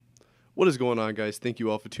What is going on, guys? Thank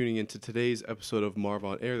you all for tuning in to today's episode of Marv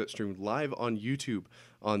on Air that's streamed live on YouTube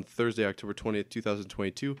on Thursday, October 20th,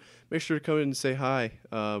 2022. Make sure to come in and say hi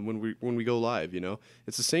when we go live, you know.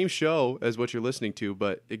 It's the same show as what you're listening to,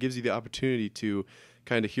 but it gives you the opportunity to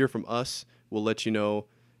kind of hear from us. We'll let you know,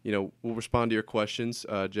 we'll respond to your questions.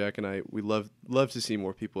 Jack and I, we love to see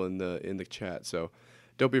more people in the chat, so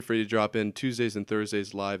don't be afraid to drop in Tuesdays and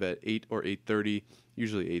Thursdays live at 8 or 8:30,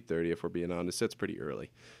 usually 8:30 if we're being honest. That's pretty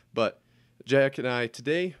early. But Jack and I,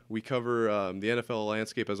 today, we cover the NFL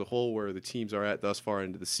landscape as a whole, where the teams are at thus far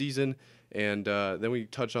into the season, and then we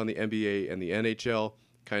touch on the NBA and the NHL,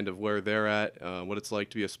 kind of where they're at, what it's like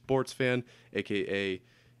to be a sports fan, a.k.a.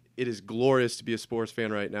 it is glorious to be a sports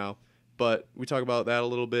fan right now. But we talk about that a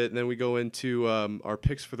little bit, and then we go into our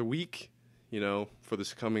picks for the week, for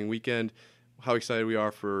this coming weekend, how excited we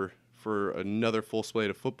are for another full slate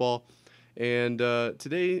of football. And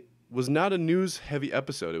today was not a news-heavy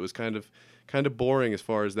episode. It was kind of boring as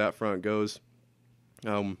far as that front goes.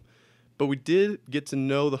 But we did get to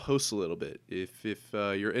know the hosts a little bit. If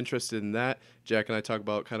you're interested in that, Jack and I talk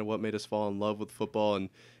about kind of what made us fall in love with football and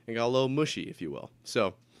got a little mushy, if you will.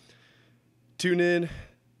 So tune in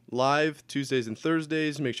live Tuesdays and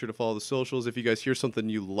Thursdays. Make sure to follow the socials. If you guys hear something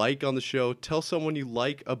you like on the show, tell someone you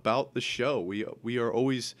like about the show. We are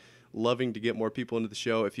always loving to get more people into the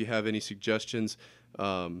show. If you have any suggestions,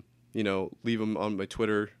 leave them on my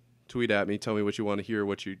Twitter. Tweet at me. Tell me what you want to hear,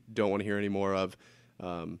 what you don't want to hear any more of,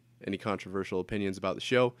 any controversial opinions about the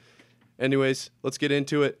show. Anyways, let's get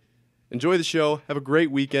into it. Enjoy the show. Have a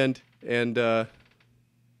great weekend, and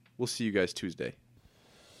we'll see you guys Tuesday.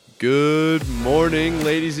 Good morning,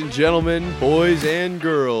 ladies and gentlemen, boys and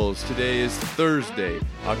girls. Today is Thursday,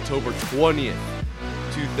 October 20th,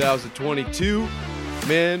 2022.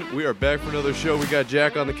 Man, we are back for another show. We got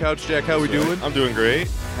Jack on the couch. Jack, how we doing? I'm doing great.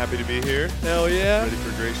 Happy to be here. Hell yeah. Ready for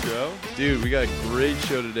a great show. Dude, we got a great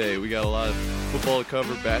show today. We got a lot of football to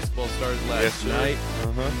cover. Basketball started last night.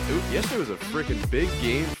 Yesterday was a freaking big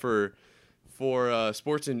game for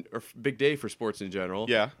sports or big day for sports in general.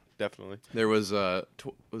 Yeah, definitely. There was 12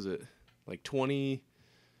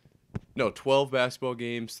 basketball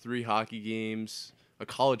games, 3 hockey games, a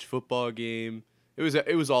college football game. It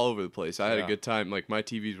was all over the place. I had a good time. Like, my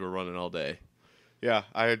TVs were running all day. Yeah,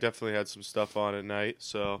 I definitely had some stuff on at night,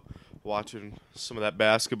 so watching some of that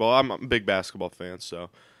basketball. I'm a big basketball fan,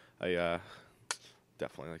 so I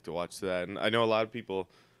definitely like to watch that. And I know a lot of people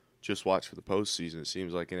just watch for the postseason. It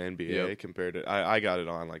seems like in NBA compared to I got it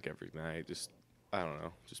on like every night. Just I don't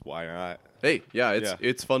know, just why not? Hey,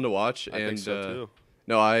 it's fun to watch. I think so too.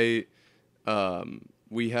 No,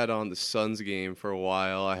 we had on the Suns game for a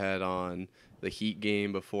while. I had on the Heat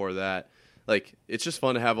game before that. Like, it's just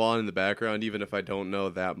fun to have on in the background, even if I don't know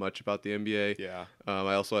that much about the NBA. Yeah.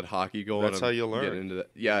 I also had hockey going. That's how you learn. Getting into that.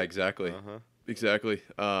 Yeah, exactly. Exactly.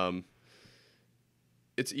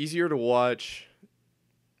 It's easier to watch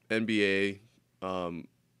NBA than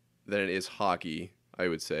it is hockey, I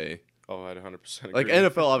would say. Oh, I'd 100% agree. Like,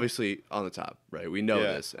 NFL, obviously, on the top, right? We know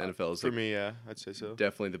this. NFL is for me, yeah, I'd say so.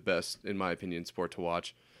 Definitely the best, in my opinion, sport to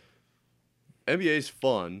watch. NBA is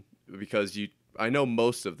fun because I know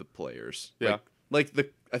most of the players. Yeah. I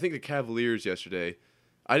think the Cavaliers yesterday,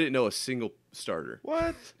 I didn't know a single starter.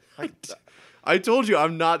 What? I told you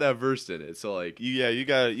I'm not that versed in it. So like, you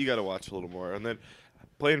got to watch a little more. And then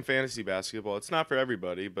playing fantasy basketball, it's not for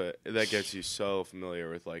everybody, but that gets you so familiar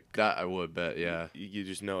with like that. I would bet, yeah. You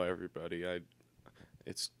just know everybody.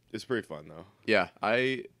 It's pretty fun though. Yeah,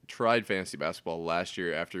 I tried fantasy basketball last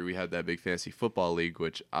year after we had that big fantasy football league,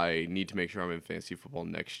 which I need to make sure I'm in fantasy football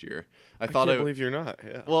next year. I can't believe you're not.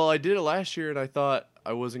 Yeah. Well, I did it last year, and I thought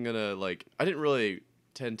I wasn't gonna I didn't really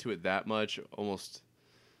tend to it that much. Almost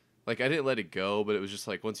I didn't let it go, but it was just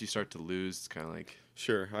like once you start to lose, it's kind of like.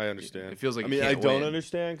 Sure, I understand. It feels like I don't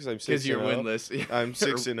understand because I'm 6-0. Because you're winless. I'm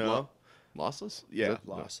 6-0. Lossless? Yeah,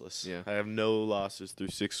 lossless. Yeah. I have no losses through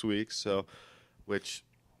 6 weeks, which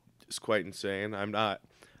is quite insane. I'm not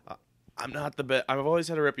the best. I've always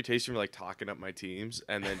had a reputation for talking up my teams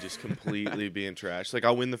and then just completely being trash.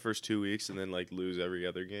 I'll win the first 2 weeks and then lose every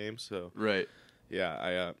other game. So right.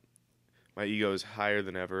 Yeah, my ego is higher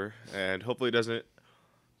than ever, and hopefully it doesn't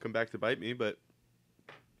come back to bite me, but.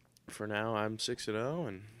 For now, I'm 6-0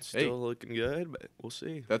 and still looking good, but we'll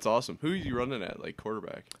see. That's awesome. Who are you running at,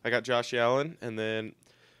 quarterback? I got Josh Allen, and then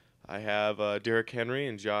I have Derrick Henry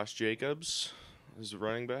and Josh Jacobs as the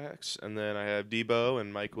running backs, and then I have Debo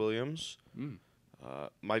and Mike Williams.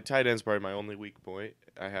 My tight end's probably my only weak point.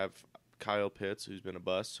 I have Kyle Pitts, who's been a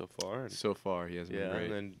bust so far. So far, he hasn't been great.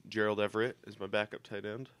 And then Gerald Everett is my backup tight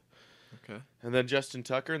end. Okay. And then Justin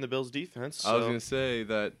Tucker in the Bills' defense. I was going to say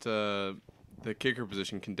that the kicker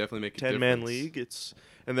position can definitely make a 10-man difference. league.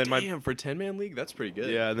 And then for 10-man league, that's pretty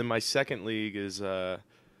good. and then my second league is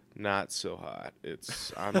not so hot.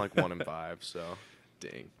 I'm like 1-5, so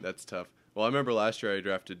Dang, that's tough. Well, I remember last year I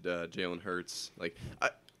drafted Jalen Hurts. Like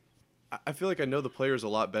I feel like I know the players a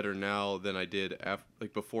lot better now than I did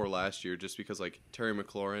before last year, just because like Terry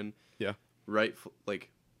McLaurin. Yeah.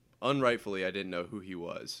 Unrightfully, I didn't know who he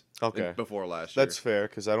was. Okay. Before last year. That's fair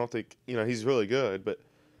because I don't think he's really good, but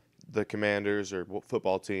the Commanders or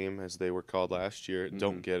football team, as they were called last year,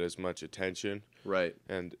 don't get as much attention. Right.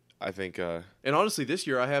 And I think. And honestly, this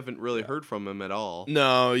year I haven't really heard from him at all.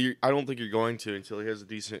 No, I don't think you're going to until he has a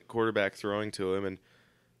decent quarterback throwing to him, and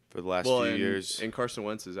for the last few years. And Carson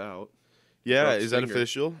Wentz is out. Yeah, is that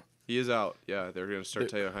official? He is out. Yeah, they're going to start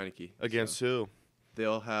Taylor Heineke. Against who?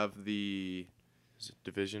 They'll have the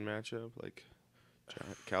division matchup, like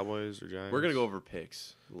Cowboys or Giants. We're gonna go over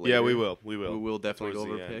picks. Later. Yeah, we will. We will definitely go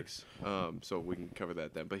over picks. So we can cover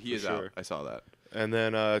that then. But he is out. I saw that. And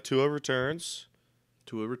then Tua returns.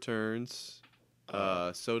 So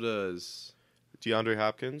does DeAndre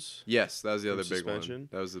Hopkins. Yes, that was the other big suspension. one.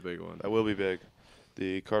 That was the big one. That will be big.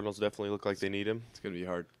 The Cardinals definitely look like they need him. It's gonna be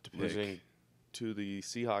hard to pick. Losing to the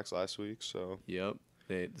Seahawks last week, so. Yep.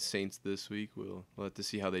 The Saints this week. We'll have to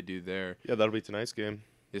see how they do there. Yeah, that'll be tonight's game.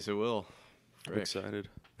 Yes, it will. I'm excited.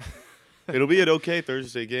 It'll be an okay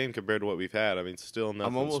Thursday game compared to what we've had. I mean, still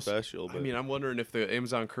nothing special. But I'm wondering if the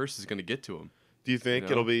Amazon curse is going to get to them. Do you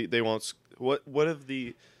think it'll be? They won't. What's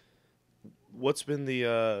been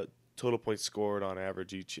the total points scored on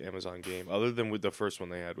average each Amazon game, other than with the first one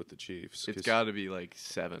they had with the Chiefs? It's got to be like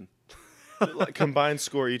 7. Like combined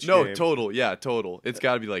score each game. No, total. Yeah, total. It's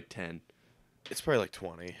got to be like 10. It's probably like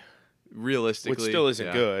 20. Realistically. Which still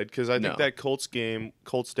isn't good, because I think that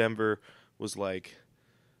Colts-Denver was like...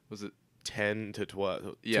 Was it 10 to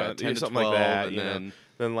 12? Yeah, 10 to something 12, like that. And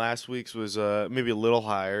then last week's was maybe a little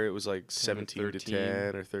higher. It was like 17 to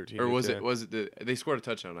 10 or 13 or was to 10. Was it they scored a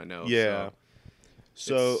touchdown, I know. Yeah.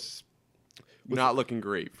 So not looking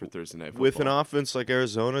great for Thursday night football. With an offense like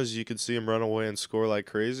Arizona's, you could see them run away and score like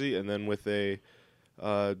crazy, and then with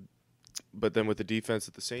but then with the defense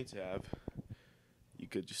that the Saints have, you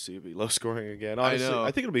could just see it be low scoring again. Honestly,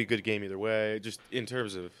 I think it'll be a good game either way, just in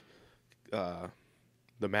terms of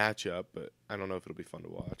the matchup, but I don't know if it'll be fun to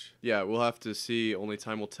watch. Yeah, we'll have to see. Only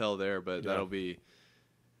time will tell there, but that'll be.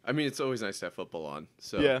 I mean, it's always nice to have football on.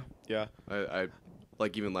 So yeah. I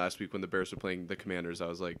like even last week when the Bears were playing the Commanders, I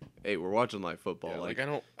was like, "Hey, we're watching live football." Yeah, like I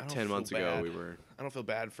don't 10 months ago we were. I don't feel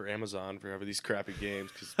bad for Amazon for having these crappy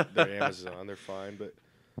games because they're Amazon, they're fine, but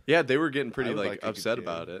yeah, they were getting pretty upset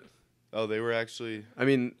about it. Oh, they were actually. I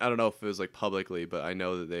mean, I don't know if it was like publicly, but I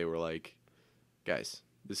know that they were like, "Guys,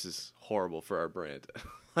 this is horrible for our brand."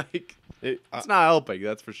 It's not helping,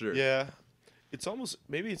 that's for sure. Yeah. It's almost,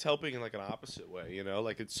 maybe it's helping in like an opposite way,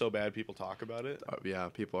 like it's so bad people talk about it. Yeah,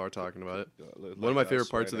 people are talking about it. One of my favorite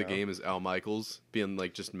parts of the game is Al Michaels being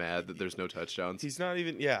like just mad that there's no touchdowns. He's not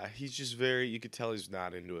even, he's just you could tell he's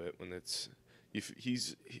not into it when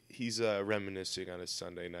he's reminiscing on his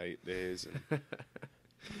Sunday night days. And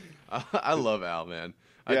I love Al, man.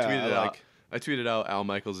 I tweeted out Al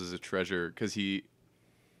Michaels is a treasure because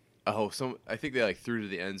I think they threw to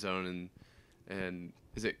the end zone and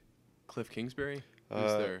is it Cliff Kingsbury?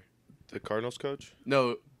 Who's there? The Cardinals coach?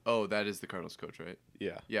 No. Oh, that is the Cardinals coach, right?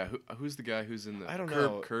 Yeah. Yeah. Who's the guy who's in the I don't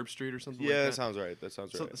know. Curb Street or something? Yeah, like that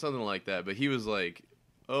sounds right. Something like that. But he was like,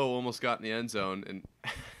 "Oh, almost got in the end zone," and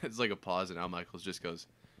it's like a pause, and Al Michaels just goes,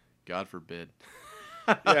 "God forbid."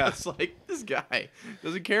 Yeah, it's like this guy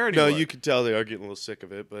doesn't care anymore. No, you could tell they are getting a little sick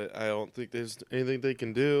of it, but I don't think there's anything they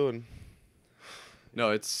can do. And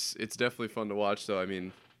no, it's definitely fun to watch. So I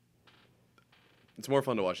mean. It's more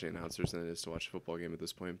fun to watch the announcers than it is to watch a football game at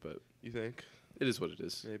this point, but you think it is what it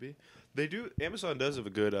is. Maybe they do. Amazon does have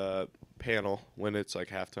a good panel when it's like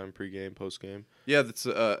halftime, pregame, postgame. Yeah, that's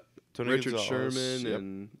Tony Richard Gonzalez, Sherman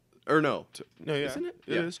and or no, no, yeah, isn't it?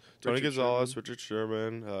 It is Tony Gonzalez, Richard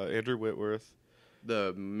Sherman, Andrew Whitworth,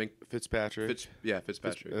 Fitzpatrick.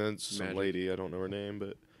 Fitzpatrick, and some lady I don't know her name,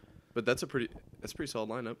 but that's a pretty solid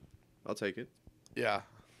lineup. I'll take it. Yeah.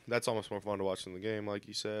 That's almost more fun to watch than the game, like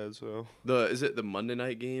you said. So is it the Monday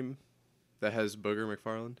night game that has Booger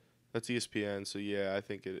McFarland? That's ESPN. So yeah, I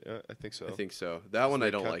think so. I think so. That one I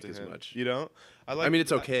don't like as much. You don't? I mean,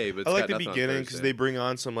 it's okay, but it's I like the beginning because they bring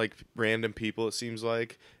on some like random people. It seems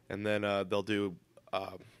like, and then they'll do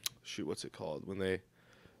what's it called when they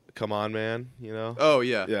come on, man? Oh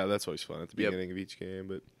yeah, yeah. That's always fun at the beginning of each game,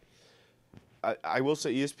 but. I will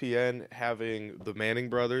say ESPN having the Manning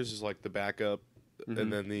brothers is like the backup. Mm-hmm.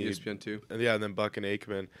 And then the ESPN2. And then Buck and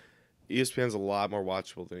Aikman. ESPN's a lot more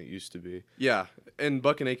watchable than it used to be. Yeah, and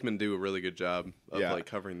Buck and Aikman do a really good job of Yeah. like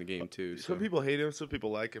covering the game too. So. Some people hate him, some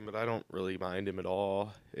people like him, but I don't really mind him at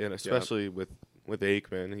all. And especially with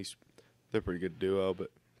Aikman, they're a pretty good duo.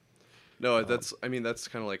 But no, that's kind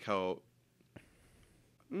of like how.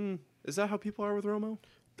 Is that how people are with Romo?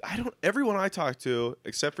 Everyone I talk to,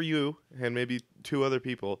 except for you and maybe 2 other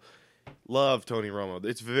people, love Tony Romo.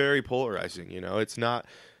 It's very polarizing. It's not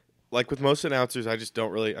like with most announcers. I just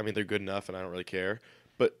don't really. I mean, they're good enough, and I don't really care.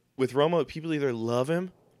 But with Romo, people either love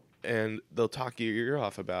him and they'll talk your ear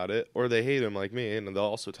off about it, or they hate him like me, and they'll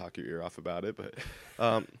also talk your ear off about it. But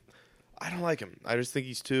I don't like him. I just think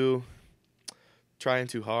he's trying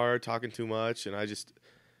too hard, talking too much, and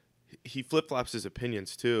he flip-flops his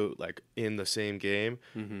opinions too, like in the same game.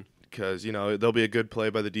 Because there'll be a good play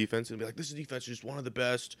by the defense and be like, this defense is just one of the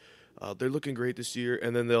best. They're looking great this year,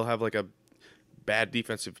 and then they'll have like a bad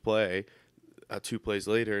defensive play 2 plays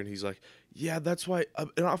later, and he's like, yeah, that's why an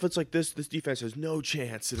offense like this defense has no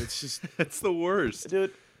chance, and it's just it's the worst,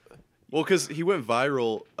 dude. Well, because he went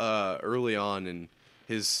viral early on in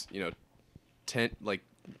his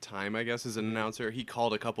time, I guess, as an announcer. He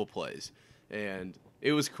called a couple plays, and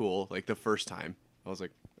it was cool. Like the first time, I was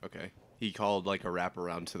like, okay. He called like a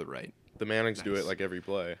wraparound to the right. The Mannings do it like every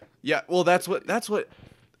play. Yeah, well, that's what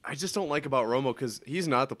I just don't like about Romo, because he's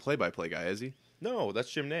not the play-by-play guy, is he? No, that's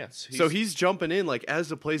Jim Nantz. So he's jumping in like as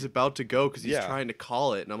the play's about to go because he's Yeah. trying to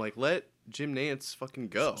call it, and I'm like, let Jim Nantz fucking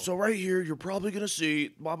go. So right here, you're probably gonna see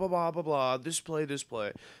blah blah blah blah blah. This play,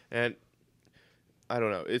 and I don't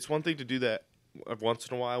know. It's one thing to do that once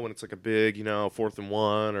in a while when it's like a big, 4th and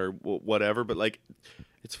 1 or whatever, but like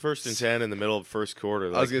it's 1st and 10 in the middle of first quarter.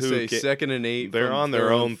 Like, I was gonna say 2nd and 8. They're on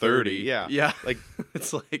their own 30. Yeah. Like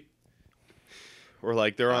it's like, or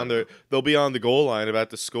like they'll be on the goal line about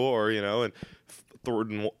to score, and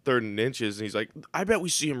third and inches, and he's like, I bet we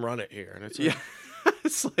see him run it here, and it's like,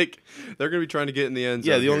 it's like they're gonna be trying to get in the end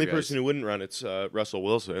zone. yeah, the only guys. person who wouldn't run it's Russell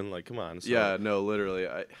Wilson. Like, come on. So. Yeah, no, literally.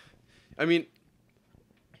 I mean,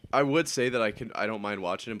 I would say that I don't mind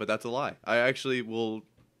watching him, but that's a lie. I actually will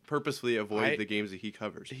purposefully avoid the games that he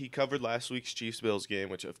covers. He covered last week's Chiefs-Bills game,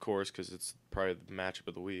 which, of course, because it's probably the matchup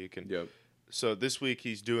of the week. And yep. So this week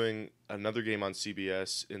he's doing another game on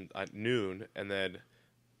CBS at noon, and then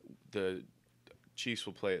the Chiefs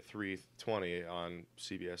will play at 3:20 on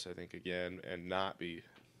CBS, I think, again, and not be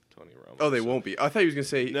Tony Romo. Oh, they won't be. I thought he was gonna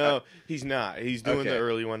say no. He's not. He's doing Okay. the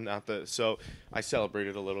early one, not the. So I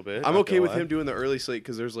celebrated a little bit. I'm not okay gonna with lie. him doing the early slate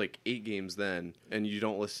because there's like 8 games then, and you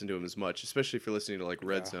don't listen to him as much, especially if you're listening to like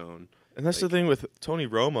Red Zone. And that's the thing with Tony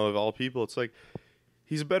Romo, of all people. It's like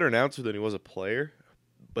he's a better announcer than he was a player,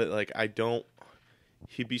 but like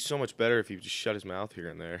he'd be so much better if he just shut his mouth here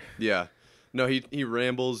and there. Yeah, no, he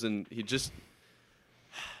rambles, and he just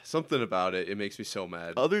something about it. It makes me so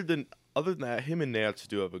mad. Other than that, him and Nance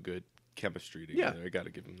do have a good chemistry together. Yeah. I got to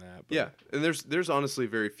give him that. But Yeah, and there's honestly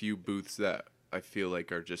very few booths that I feel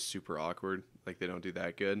like are just super awkward. Like they don't do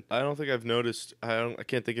that good. I don't think I've noticed. I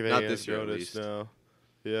can't think of any. Not this I've year, at noticed, least. No.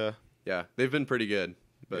 Yeah. Yeah, they've been pretty good,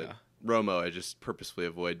 but Yeah. Romo I just purposefully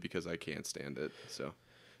avoid because I can't stand it. So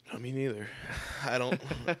No, me neither. I don't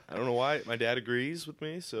know why. My dad agrees with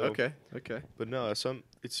me. So okay. But no,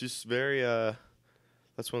 it's just very.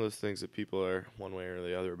 That's one of those things that people are one way or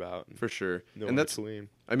the other about. For sure. No And that's clean.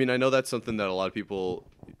 I mean, I know that's something that a lot of people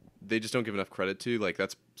they just don't give enough credit to. Like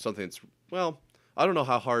that's something that's I don't know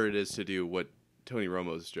how hard it is to do what Tony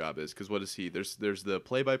Romo's job is, because what is he? There's the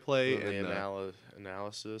play-by-play and the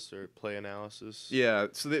analysis or play analysis. Yeah,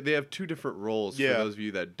 so they have 2 different roles Yeah. for those of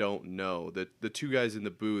you that don't know. The 2 guys in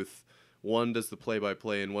the booth, one does the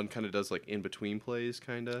play-by-play and one kind of does like in-between plays,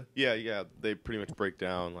 kind of. Yeah. They pretty much break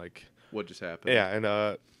down like. What just happened? Yeah,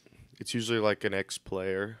 and it's usually like an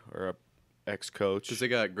ex-player or a ex-coach. Because they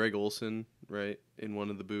got Greg Olson, right, in one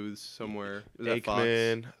of the booths somewhere. Is that Fox?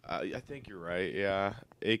 Aikman, I think you're right. Yeah,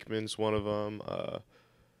 Aikman's one of them.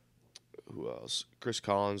 Who else? Chris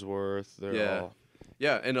Collinsworth. They're all.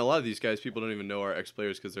 Yeah, and a lot of these guys, people don't even know are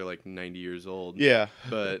ex-players because they're like 90 years old. Yeah,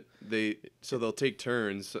 But they'll take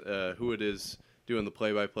turns. Who it is doing the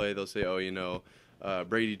play-by-play? They'll say,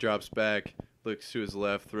 Brady drops back, looks to his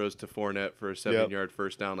left, throws to Fournette for a 7-yard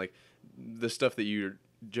first down. Like the stuff that you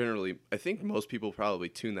generally, I think most people probably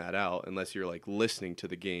tune that out unless you're like listening to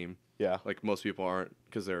the game. yeah. Like most people aren't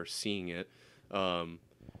because they're seeing it.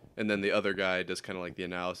 And then the other guy does kind of like the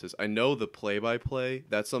analysis. I know the play-by-play.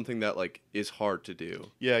 That's something that like is hard to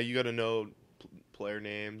do. Yeah, you got to know player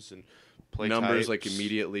names and play Numbers types. like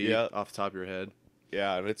immediately Yeah. off the top of your head.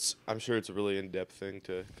 Yeah, and I'm sure it's a really in-depth thing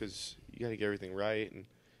because you got to get everything right and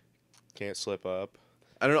can't slip up.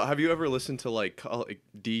 I don't know. Have you ever listened to like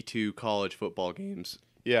D2 college football games?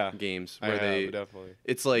 Yeah, games I where have, definitely.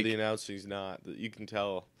 it's like The announcing's not. You can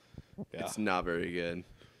tell. Yeah. it's not very good.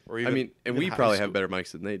 Or I even, mean, and even we high probably school. have better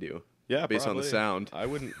mics than they do. Yeah, based on the probably. sound.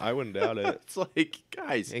 I wouldn't doubt it. It's like,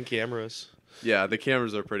 guys. And cameras. Yeah, the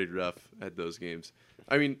cameras are pretty rough at those games.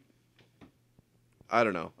 I mean, I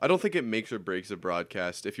don't know. I don't think it makes or breaks a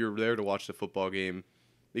broadcast. If you're there to watch the football game,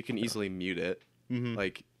 you can easily mute it. Mm-hmm.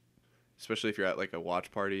 Like, especially if you're at like a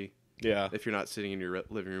watch party. Yeah. If you're not sitting in your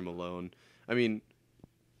living room alone. I mean,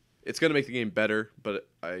 it's going to make the game better, but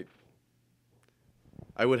I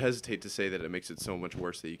would hesitate to say that it makes it so much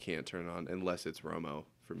worse that you can't turn it on unless it's Romo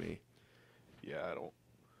for me. Yeah, I don't.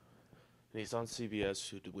 And he's on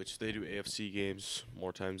CBS, which they do AFC games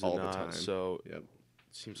more times than All the not. time. So Yep. it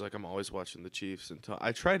seems like I'm always watching the Chiefs.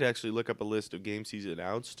 I tried to actually look up a list of games he's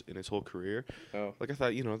announced in his whole career. Oh. Like I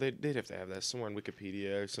thought, they'd have to have that somewhere on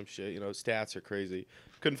Wikipedia or some shit. Stats are crazy.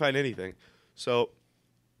 Couldn't find anything. So,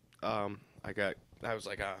 I was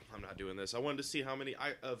like, I'm not doing this. I wanted to see how many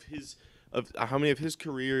of his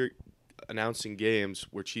career announcing games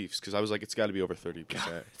were Chiefs, because I was like, it's got to be over 30%.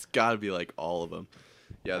 It's got to be like all of them.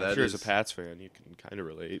 Yeah, I'm sure as a Pats fan, you can kind of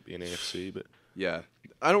relate being AFC, but yeah,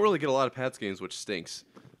 I don't really get a lot of Pats games, which stinks.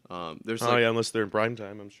 There's unless they're in prime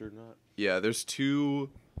time, I'm sure not. Yeah, there's two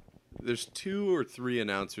or three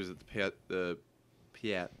announcers that the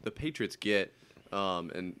Patriots get,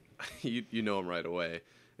 and you know them right away.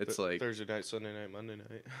 It's like Thursday night, Sunday night, Monday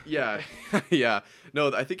night. Yeah, yeah.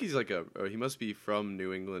 No, I think he's like he must be from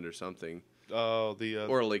New England or something. Oh,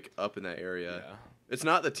 or like up in that area. Yeah. It's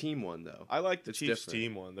not the team one though. I like the It's Chiefs different.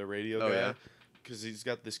 team one, the radio Oh, guy, yeah? because he's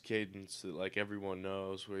got this cadence that like everyone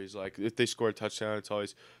knows, where he's like, if they score a touchdown, it's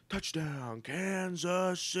always touchdown,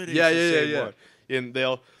 Kansas City. Yeah, It's the yeah, same yeah.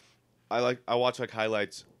 one. And I watch like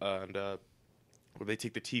highlights and where they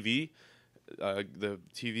take the TV, like the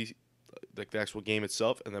actual game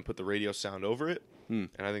itself, and then put the radio sound over it. And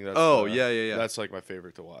I think that's yeah. That's like my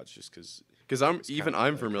favorite to watch, just because. Because I'm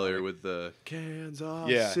familiar iconic. with the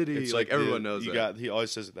Kansas City. It's like everyone knows that. He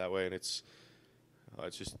always says it that way, and it's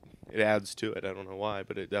just it adds to it. I don't know why,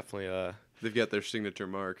 but it definitely. They've got their signature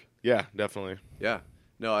mark. Yeah, definitely. Yeah.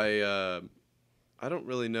 No, I don't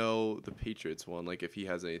really know the Patriots one, like if he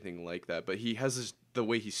has anything like that, but he has the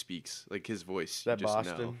way he speaks, like his voice. That you just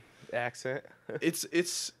Boston accent. It's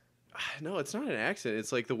no, it's not an accent.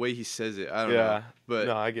 It's like the way he says it. I don't know. Yeah, But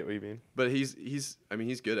no, I get what you mean. But he's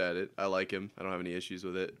good at it. I like him. I don't have any issues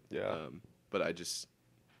with it. Yeah. But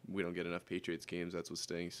we don't get enough Patriots games. That's what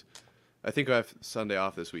stinks. I think I have Sunday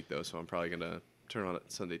off this week though, so I'm probably gonna turn on a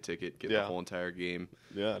Sunday ticket, get the whole entire game.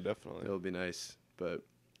 Yeah, definitely. It'll be nice. But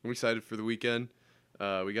I'm excited for the weekend.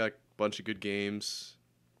 We got a bunch of good games.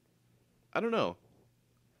 I don't know.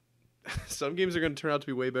 Some games are going to turn out to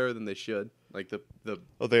be way better than they should. Like the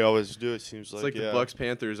they always do. It seems it's like the Bucks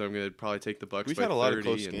Panthers. I'm going to probably take the Bucks. We've by had a lot of 30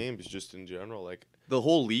 close and games just in general. Like the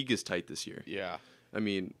whole league is tight this year. yeah, I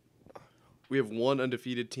mean, we have one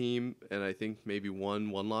undefeated team, and I think maybe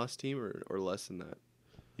one loss team, or less than that.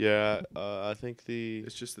 yeah. I think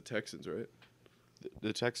It's just the Texans, right?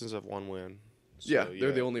 the Texans have one win. So, Yeah,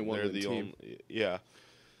 they're the only one-win the team. Yeah.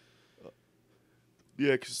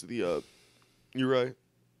 Yeah, because you're right.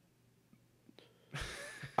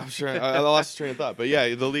 I'm sure I lost train of thought, but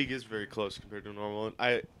yeah, the league is very close compared to normal. And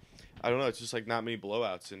I don't know. It's just like not many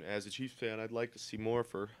blowouts, and as a Chiefs fan, I'd like to see more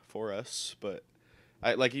for us. But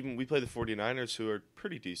we play the 49ers, who are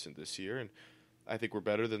pretty decent this year, and I think we're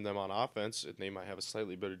better than them on offense. And they might have a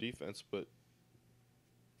slightly better defense, but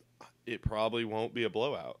it probably won't be a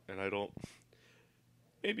blowout. And I don't.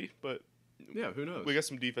 Maybe, but Yeah, who knows? we got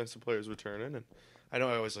some defensive players returning, and I know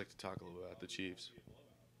I always like to talk a little bit about the Chiefs.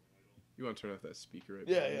 You want to turn off that speaker right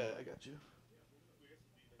I got you.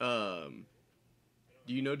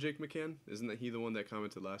 Do you know Jake McCann? Isn't he the one that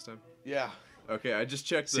commented last time? Yeah. Okay, I just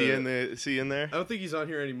checked. See you in there? I don't think he's on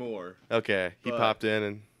here anymore. Okay, he But- popped in,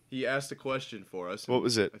 and He asked a question for us. what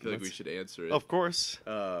was it? I feel like we should answer it. Of course.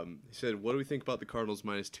 He said, "What do we think about the Cardinals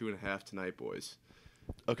minus 2.5 tonight, boys?"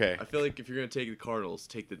 Okay. I feel like if you're gonna take the Cardinals,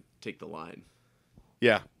 take the line.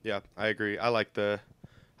 Yeah, I agree. I like that.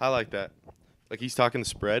 Like he's talking the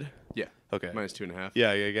spread. Yeah. Okay. Minus 2.5.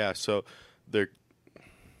 Yeah. So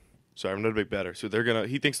sorry, I'm not a big better. So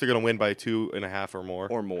he thinks they're gonna win by 2.5 or more.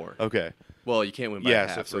 Or more. Okay. Well, you can't win by Yeah,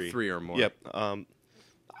 half, so so three or more. Yep.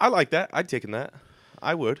 I like that. I'd taken that.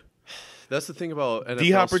 I would. That's the thing about NFL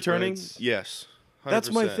D-Hop returning. spreads. Yes. 100%.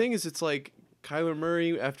 That's my thing. Is it's like Kyler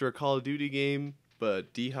Murray after a Call of Duty game,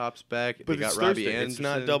 but D-Hop's back. But they it's got Robbie Thursday. Anderson.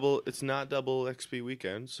 It's not double XP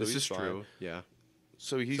weekend. So This he's is fine. true. Yeah.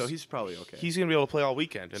 So he's probably okay. He's gonna be able to play all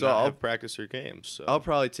weekend and So not have practice or games. So I'll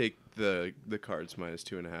probably take the Cards minus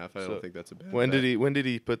 2.5. I don't think that's a bad. When bet. did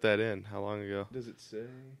he put that in? How long ago? Does it say?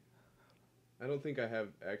 I don't think I have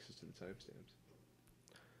access to the timestamps.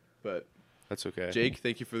 But That's okay. Jake,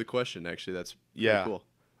 thank you for the question. Actually, that's Yeah. cool.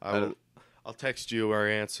 I'll text you our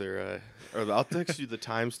answer, or I'll text you the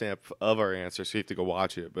timestamp of our answer, so you have to go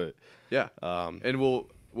watch it. But yeah, and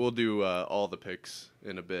we'll do all the picks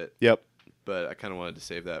in a bit. Yep. But I kind of wanted to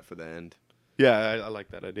save that for the end. Yeah, I like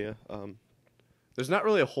that idea. There's not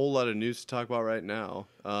really a whole lot of news to talk about right now.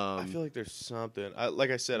 I feel like there's something. Like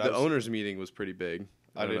I said, the owners' meeting was pretty big.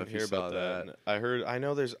 I didn't hear about that. I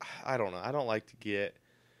know there's. I don't know. I don't like to get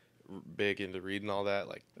big into reading all that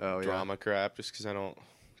drama crap, just because I don't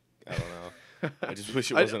know. I just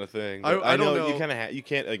wish it wasn't a thing. I don't know. You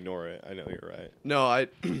can't ignore it. I know you're right. No, and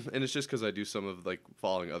it's just because I do some of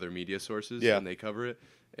following other media sources, and they cover it,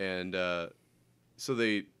 and so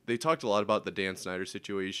they talked a lot about the Dan Snyder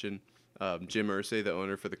situation. Jim Irsay, the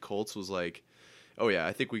owner for the Colts, was like, "Oh yeah,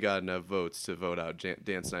 I think we got enough votes to vote out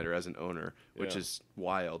Dan Snyder as an owner," which is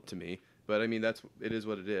wild to me. But I mean, it is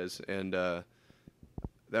what it is, and I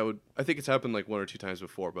think it's happened like 1 or 2 times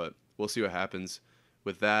before, but we'll see what happens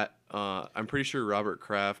with that. I'm pretty sure Robert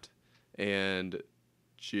Kraft and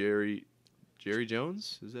Jerry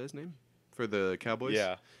Jones, is that his name, for the Cowboys?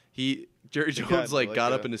 Yeah. Jerry Jones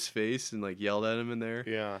got up in his face and yelled at him in there.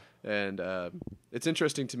 Yeah. And it's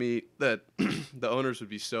interesting to me that the owners would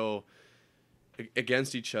be so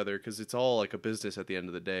against each other, because it's all like a business at the end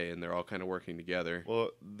of the day, and they're all kind of working together.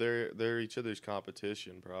 Well, they're each other's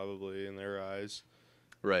competition probably in their eyes.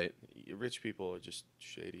 Right. Rich people are just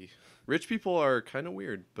shady. Rich people are kind of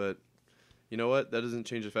weird, but you know what? That doesn't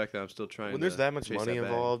change the fact that I'm still trying. When there's that much money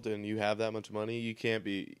involved and you have that much money, you can't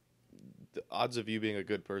be. The odds of you being a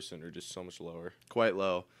good person are just so much lower. Quite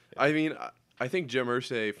low. Yeah. I mean, I think Jim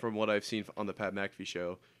Irsay, from what I've seen on the Pat McAfee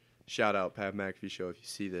show, shout out Pat McAfee show if you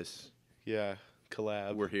see this. Yeah,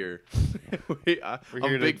 collab. We're here.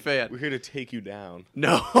 I'm a big fan. We're here to take you down.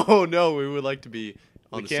 No, we would like to be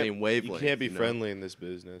on the same wavelength. You can't be friendly in this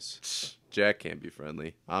business. Jack can't be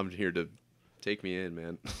friendly. I'm here to take me in,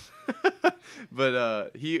 man.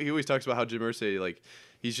 But he always talks about how Jim Irsay,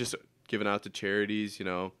 he's just giving out to charities,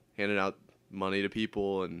 handing out money to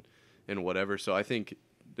people and whatever. So I think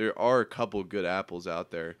there are a couple good apples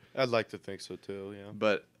out there. I'd like to think so too, yeah.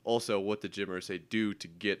 But also, what did Jim Irsay do to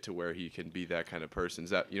get to where he can be that kind of person? Is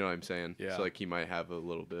that, you know what I'm saying? Yeah. So he might have a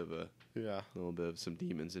little bit of some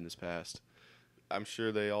demons in his past. I'm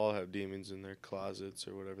sure they all have demons in their closets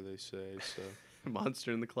or whatever they say. So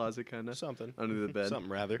monster in the closet, kind of something under the bed,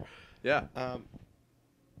 something rather. Yeah.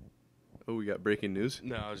 We got breaking news.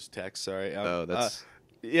 No, just text. Sorry. That's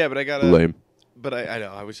yeah, but I got lame. But I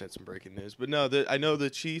know I wish I had some breaking news. But no, I know the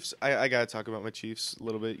Chiefs. I gotta talk about my Chiefs a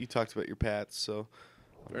little bit. You talked about your Pats, so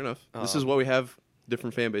fair enough. This is what we have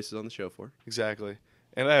different fan bases on the show for. Exactly.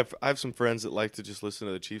 And I have some friends that like to just listen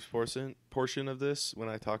to the Chiefs portion of this when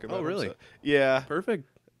I talk about. Oh, really? Them, so, yeah. Perfect.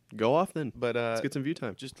 Go off then. But let's get some view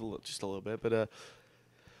time. Just a little bit. But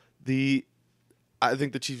I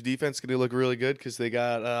think the Chiefs defense is going to look really good because they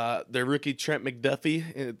got their rookie Trent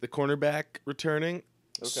McDuffie, the cornerback, returning.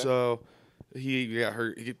 Okay. So he got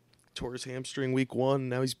hurt. He tore his hamstring week 1.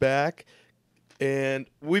 Now he's back. And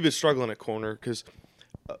we've been struggling at corner because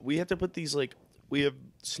we have to put these we have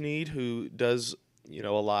Snead, who does a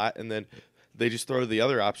lot, and then they just throw the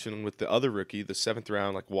other option with the other rookie, the 7th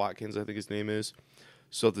round, Watkins, I think his name is.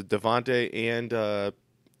 So the Devontae and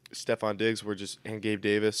Stephon Diggs and Gabe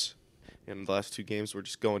Davis in the last 2 games were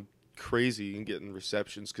just going crazy and getting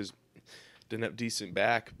receptions because didn't have decent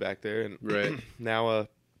back there. And right. now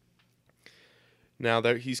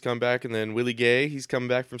that he's come back, and then Willie Gay, he's coming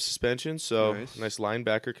back from suspension. So nice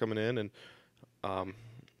linebacker coming in and going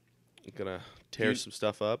to tear some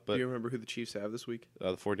stuff up. But do you remember who the Chiefs have this week?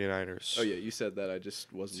 The 49ers. Oh, yeah, you said that. I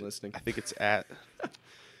just wasn't listening. I think it's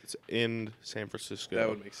it's in San Francisco. That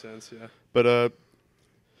would make sense, yeah. But,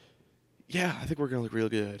 yeah, I think we're going to look real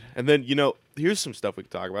good. And then, here's some stuff we can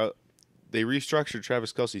talk about. They restructured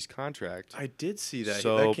Travis Kelce's contract. I did see that.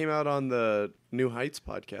 So, that came out on the New Heights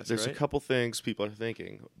podcast, There's a couple things people are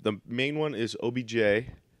thinking. The main one is OBJ,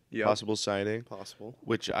 possible signing. Possible.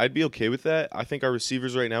 Which I'd be okay with that. I think our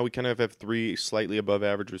receivers right now, we kind of have 3 slightly above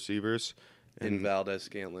average receivers. And Valdez,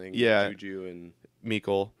 Scantling, Juju, and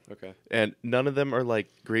Meikle. Okay. And none of them are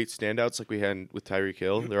great standouts like we had with Tyreek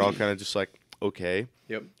Hill. They're all kind of just okay.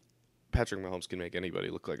 Yep. Patrick Mahomes can make anybody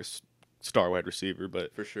look like a star wide receiver,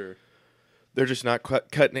 but for sure. They're just not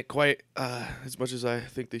cutting it quite as much as I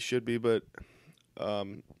think they should be. But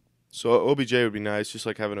so OBJ would be nice, just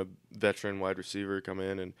having a veteran wide receiver come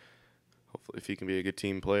in, and hopefully if he can be a good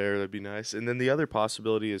team player, that'd be nice. And then the other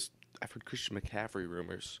possibility is I've heard Christian McCaffrey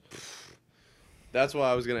rumors. That's what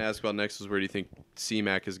I was going to ask about next. Was where do you think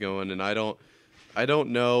C-Mac is going? And I don't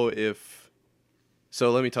know if.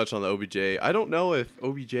 So let me touch on the OBJ. I don't know if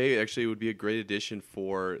OBJ actually would be a great addition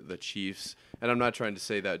for the Chiefs. And I'm not trying to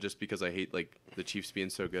say that just because I hate like the Chiefs being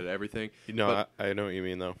so good at everything. No, I know what you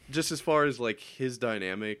mean though. Just as far as like his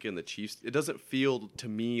dynamic and the Chiefs, it doesn't feel to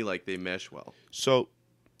me like they mesh well. So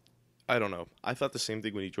I don't know. I thought the same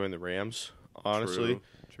thing when he joined the Rams. Honestly,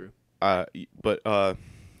 True. But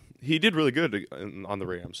he did really good on the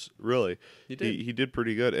Rams. Really, He did. He did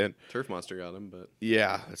pretty good. And Turf Monster got him, but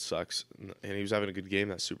yeah, that sucks. And he was having a good game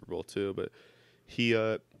that Super Bowl too. But he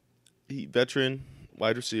veteran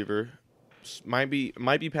wide receiver, might be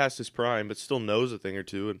past his prime, but still knows a thing or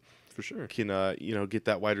two, and for sure can get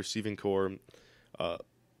that wide receiving core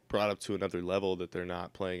brought up to another level that they're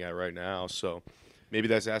not playing at right now. So maybe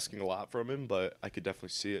that's asking a lot from him, but I could definitely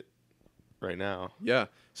see it right now. Yeah.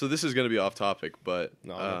 So this is going to be off topic, but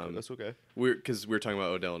No, that's okay. We're talking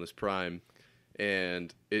about Odell in his prime,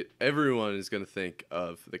 and everyone is going to think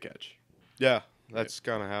of the catch. Yeah, that's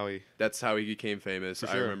kind of how That's how he became famous. For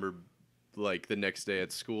I sure. remember, like the next day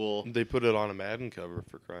at school. they put it on a Madden cover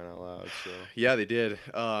for crying out loud. So Yeah, they did.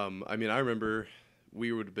 I mean, I remember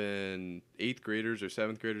we would have been 8th graders or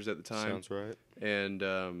 7th graders at the time. sounds right. And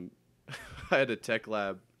I had a tech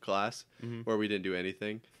lab class where we didn't do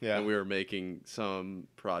anything. Yeah. And we were making some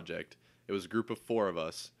project. It was a group of 4 of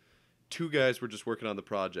us. 2 guys were just working on the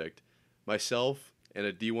project. Myself and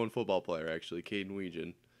a D1 football player, actually, Caden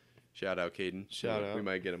Weegan. Shout out, Caden. Shout out. We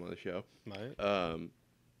might get him on the show. Might.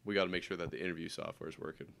 We got to make sure that the interview software is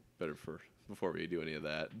working better before we do any of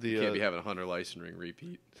that. The, You can't be having a Hunter licensing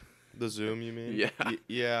repeat. The Zoom, you mean? Yeah.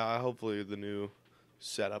 Yeah. Hopefully the new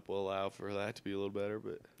setup will allow for that to be a little better.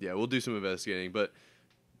 But Yeah, we'll do some investigating. But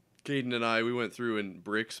Caden and I, we went through in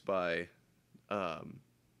Bricks by,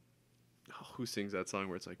 who sings that song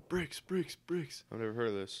where it's like bricks, bricks, bricks? I've never heard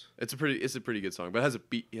of this. It's a pretty good song, but it has a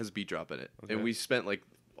beat drop in it. Okay. And we spent like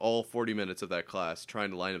all 40 minutes of that class trying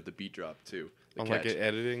to line up the beat drop too. On like an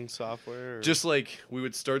editing software? Or? Just like we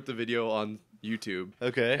would start the video on YouTube.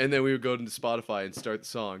 Okay. And then we would go into Spotify and start the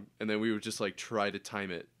song, and then we would just like try to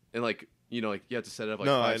time it, and like you have to set it up like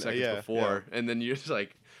 5 seconds before, and then you're just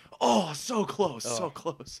like, oh, so close, so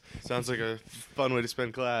close. Sounds like a fun way to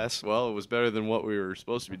spend class. Well, it was better than what we were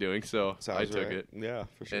supposed to be doing, so Sounds I took right. it. Yeah,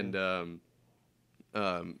 for sure. And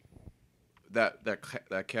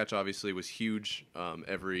that catch obviously was huge.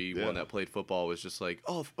 Everyone that played football was just like,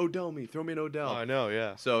 oh, Odell me, throw me an Odell. I know,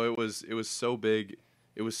 yeah. So it was so big.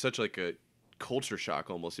 It was such like a culture shock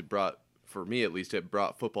almost. It brought, for me at least,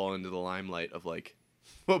 football into the limelight of like,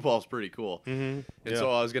 football's pretty cool. Mm-hmm. And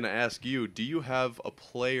so I was going to ask you, do you have a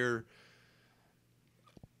player?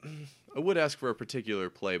 I would ask for a particular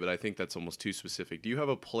play, but I think that's almost too specific. Do you have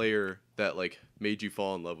a player that like made you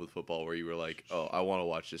fall in love with football where you were like, oh, I want to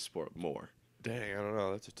watch this sport more? Dang, I don't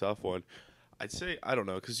know. That's a tough one. I'd say, I don't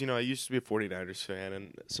know, because, I used to be a 49ers fan,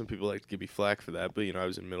 and some people like to give me flack for that, but, I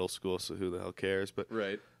was in middle school, so who the hell cares? But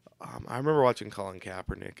Right. I remember watching Colin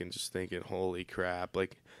Kaepernick and just thinking, holy crap,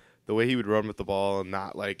 like, the way he would run with the ball and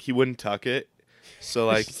not, like, he wouldn't tuck it. So,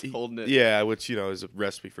 like, Just holding it. Yeah, which, is a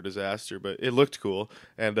recipe for disaster, but it looked cool.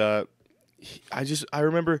 And I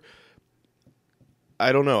remember,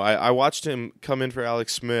 I don't know, I watched him come in for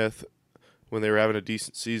Alex Smith when they were having a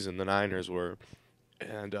decent season, the Niners were.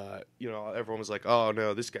 And, everyone was like, oh,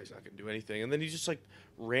 no, this guy's not going to do anything. And then he just, like,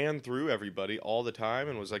 ran through everybody all the time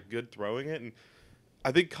and was, like, good throwing it. And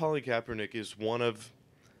I think Colin Kaepernick is one of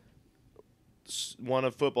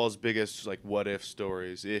football's biggest, like, what-if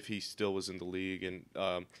stories if he still was in the league and,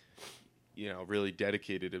 really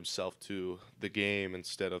dedicated himself to the game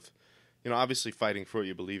instead of, obviously fighting for what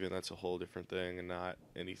you believe in. That's a whole different thing and not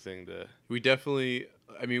anything to... We definitely,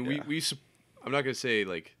 I mean, we I'm not going to say,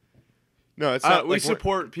 like... No, it's not. We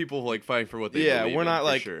support people like fighting for what they believe in. We're not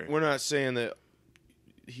like sure. We're not saying that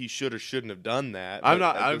he should or shouldn't have done that. I'm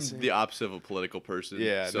the opposite of a political person.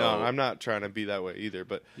 Yeah, so. no, I'm not trying to be that way either.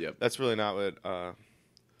 But that's really not what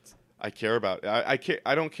I care about. I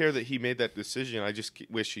don't care that he made that decision. I just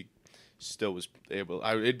wish he still was able.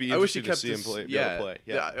 It'd be interesting to see him play. Yeah.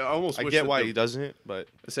 I get why he doesn't, but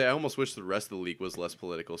I almost wish the rest of the league was less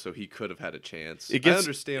political, so he could have had a chance. I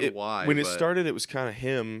understand why. When it started, it was kind of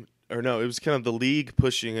him. Or no, it was kind of the league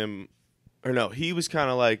pushing him. Or no, he was kind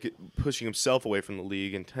of like pushing himself away from the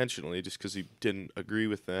league intentionally just because he didn't agree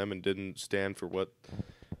with them and didn't stand for what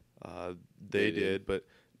they did. But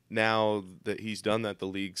now that he's done that, the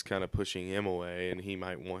league's kind of pushing him away, and he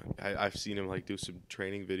might want. I've seen him like do some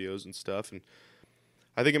training videos and stuff, and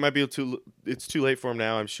I think it might be it's too late for him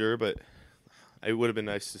now. I'm sure, but it would have been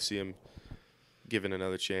nice to see him given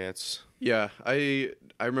another chance. Yeah, I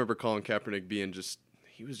remember Colin Kaepernick being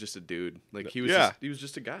he was just a dude. Like he was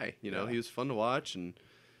just a guy. You know, he was fun to watch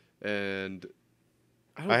and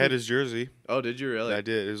I had his jersey. Oh, did you really? I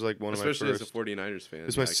did. It was like one of my first. Especially as a 49ers fan. It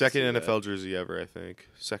was my second NFL jersey ever, I think.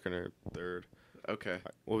 Second or third. Okay.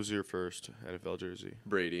 What was your first NFL jersey?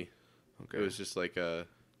 Brady. Okay. It was just like it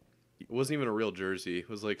wasn't even a real jersey. It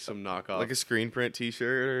was like some knockoff. Like a screen print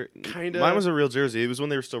T-shirt? Kind of. Mine was a real jersey. It was when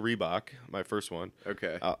they were still Reebok, my first one.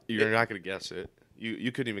 Okay. You're not going to guess it.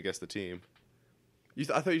 You couldn't even guess the team.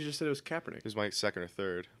 I thought you just said it was Kaepernick. It was my second or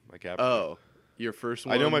third, my Kaepernick. Oh. Your first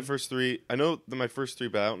one? I know my first three. I know my first three,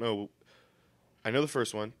 but I don't know. I know the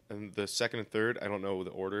first one, and the second and third, I don't know the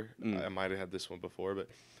order. I might have had this one before, but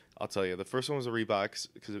I'll tell you. The first one was a Reebok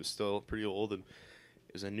because it was still pretty old, and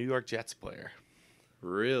it was a New York Jets player.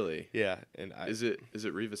 Really? Yeah. And is it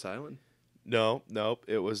Revis Island? No,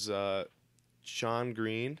 it was Sean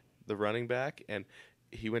Green, the running back, and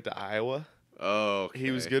he went to Iowa. Oh, okay. He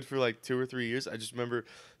was good for like 2 or 3 years. I just remember.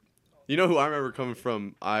 You know who I remember coming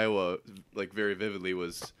from Iowa like very vividly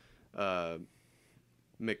was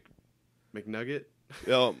McNugget.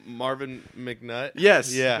 Oh, Marvin McNutt.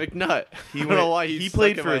 Yes, yeah, McNutt. I don't know why he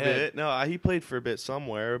played for a bit. No, he played for a bit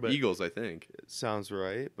somewhere, but Eagles, I think. It sounds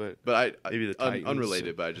right, but I maybe the Titans.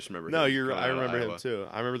 Unrelated, but I just remember. No, you're. I remember him too.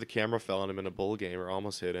 I remember the camera fell on him in a bowl game or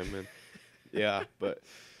almost hit him, and yeah, but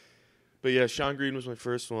yeah, Sean Green was my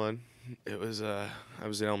first one. It was I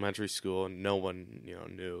was in elementary school and no one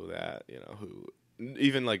knew that who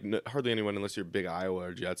even like hardly anyone unless you're a big Iowa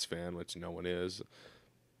or Jets fan, which no one is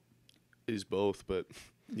both, but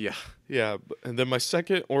yeah. And then my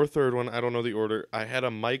second or third one, I don't know the order. I had a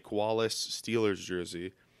Mike Wallace Steelers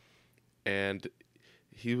jersey, and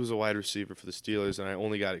he was a wide receiver for the Steelers, and I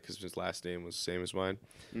only got it because his last name was the same as mine.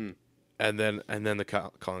 And then the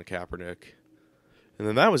Colin Kaepernick. And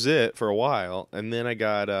then that was it for a while. And then I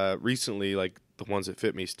got recently, like the ones that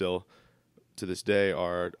fit me still to this day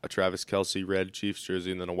are a Travis Kelce red Chiefs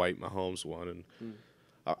jersey and then a white Mahomes one.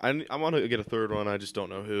 And I want to get a third one. I just don't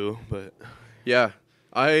know who. But yeah,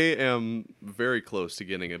 I am very close to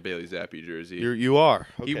getting a Bailey Zappi jersey. You are.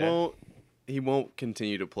 Okay. He won't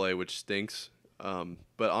continue to play, which stinks.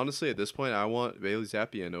 But honestly, at this point, I want Bailey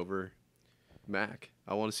Zappi in over Mac.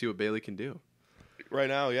 I want to see what Bailey can do. Right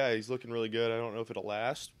now, yeah, he's looking really good. I don't know if it'll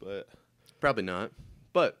last, but probably not.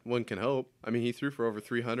 But one can hope. I mean, he threw for over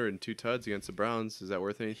 300 and 2 tuds against the Browns. Is that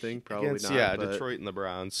worth anything? Probably not. Yeah, Detroit and the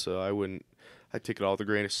Browns. So I'd take it all with a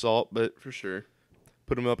grain of salt, but for sure,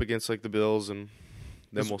 put him up against like the Bills, and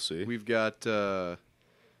then we'll see. We've got who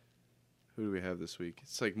do we have this week?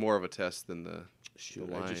 It's like more of a test than the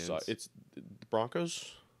Lions. I just saw it's the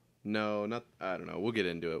Broncos. No, not. I don't know. We'll get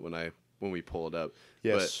into it when we pull it up.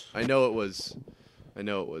 Yes, but I know it was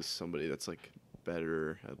somebody that's like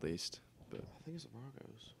better at least. But I think it's the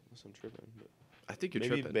Broncos. Unless I'm tripping. But I think you're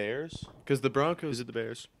maybe tripping. The Bears? Because the Broncos. Is it the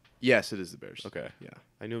Bears? Yes, it is the Bears. Okay. Yeah.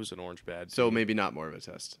 I knew it was an orange bad. So maybe not more of a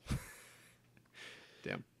test.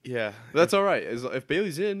 Damn. Yeah. But that's all right. If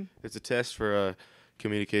Bailey's in. It's a test for a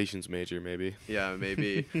communications major, maybe. Yeah,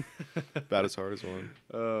 maybe. About as hard as one.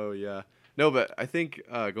 Oh, yeah. No, but I think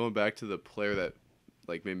going back to the player that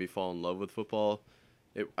like made me fall in love with football,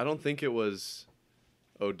 I don't think it was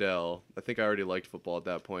Odell. I think I already liked football at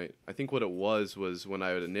that point. I think what it was when I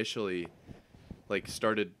had initially like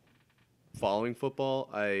started following football,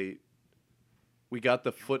 we got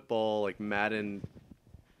the football like Madden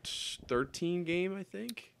 13 game, I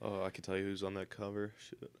think. Oh, I can tell you who's on that cover.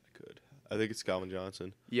 Shit, I could. I think it's Calvin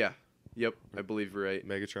Johnson. Yeah. Yep, I believe you're right.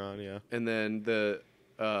 Megatron, yeah. And then the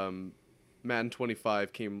Madden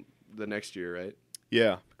 25 came the next year, right?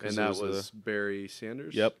 Yeah. And that was Barry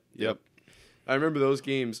Sanders? Yep. I remember those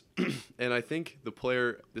games, and I think the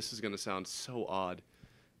player, this is going to sound so odd,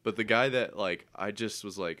 but the guy that, like, I just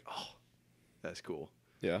was like, oh, that's cool.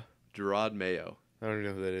 Yeah. Gerard Mayo. I don't even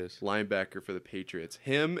know who that is. Linebacker for the Patriots.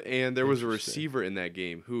 Him, and there was a receiver in that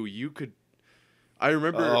game who you could, I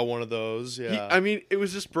remember. Oh, one of those, yeah. It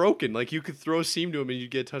was just broken. Like, you could throw a seam to him, and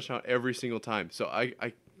you'd get a touchdown every single time. So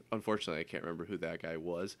I unfortunately, I can't remember who that guy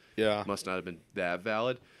was. Yeah. Must not have been that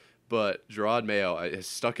valid. But Gerard Mayo is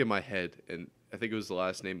stuck in my head, and I think it was the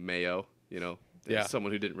last name Mayo, Yeah.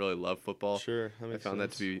 Someone who didn't really love football. Sure. I found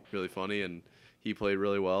that to be really funny, and he played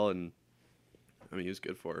really well, and I mean, he was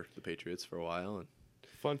good for the Patriots for a while. And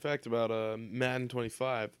fun fact about Madden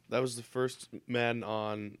 25, that was the first Madden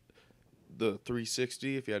on the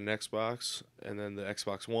 360 if you had an Xbox, and then the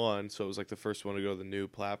Xbox One, so it was like the first one to go to the new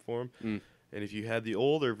platform. And if you had the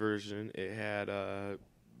older version, it had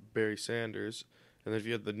Barry Sanders. And then if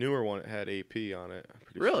you had the newer one, it had AP on it.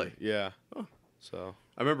 Really? Sure. Yeah. Oh, So.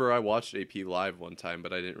 I remember I watched AP live one time,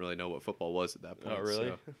 but I didn't really know what football was at that point. Oh, really?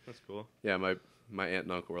 So. That's cool. Yeah, my aunt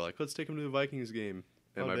and uncle were like, "Let's take him to the Vikings game."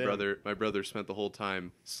 And Oh, my brother spent the whole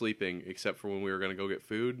time sleeping, except for when we were gonna go get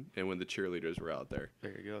food and when the cheerleaders were out there.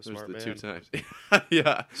 There you go, Those smart were the man. 2 times.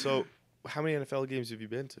 Yeah. So, how many NFL games have you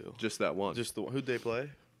been to? Just that one. Just the one. Who'd they play?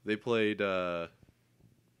 They played. I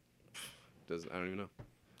don't even know.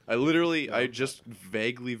 I just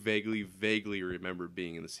vaguely remember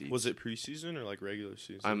being in the seats. Was it preseason or like regular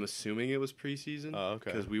season? I'm assuming it was preseason. Oh,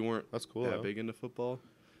 okay. Because we weren't That's cool. that big into football.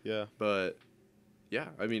 Yeah. But yeah,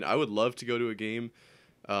 I mean, I would love to go to a game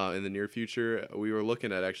in the near future. We were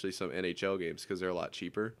looking at actually some NHL games because they're a lot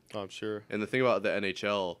cheaper. Oh, I'm sure. And the thing about the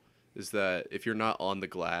NHL is that if you're not on the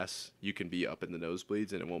glass, you can be up in the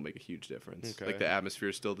nosebleeds and it won't make a huge difference. Okay. Like the atmosphere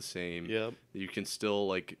is still the same. Yep. You can still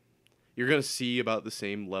like. You're going to see about the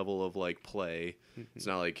same level of, like, play. Mm-hmm. It's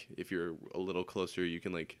not like if you're a little closer, you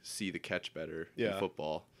can, like, see the catch better in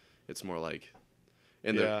football. It's more like...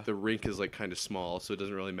 And the rink is, like, kind of small, so it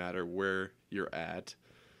doesn't really matter where you're at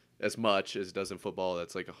as much as it does in football.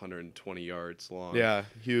 That's, like, 120 yards long. Yeah,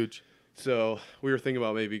 huge. So we were thinking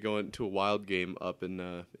about maybe going to a Wild game up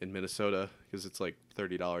in Minnesota because it's, like,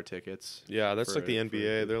 $30 tickets. Yeah, that's like the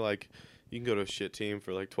NBA. They're like... You can go to a shit team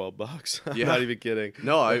for like $12. I'm Yeah. not even kidding.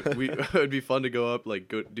 No, it would be fun to go up, like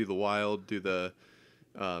go do the Wild, do the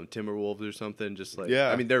Timberwolves or something. Just like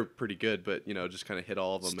I mean they're pretty good, but just kind of hit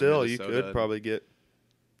all of them. Still, you could probably get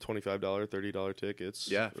 $25, $30 tickets.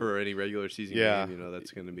 Yeah, for any regular season game,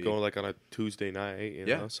 that's going to be going like on a Tuesday night, you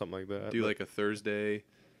know, something like that. Do like a Thursday,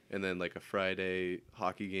 and then like a Friday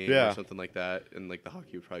hockey game or something like that, and like the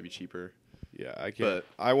hockey would probably be cheaper. Yeah, I can't.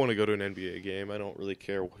 I want to go to an NBA game. I don't really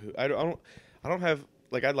care. I don't have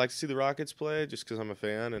like. I'd like to see the Rockets play just because I'm a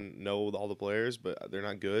fan and know all the players, but they're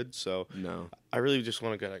not good. So no, I really just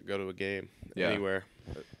want to go to a game anywhere.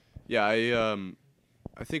 Yeah, I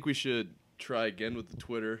think we should try again with the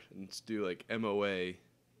Twitter and do like MOA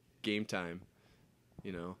game time,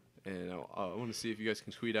 and I want to see if you guys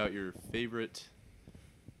can tweet out your favorite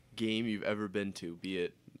game you've ever been to, be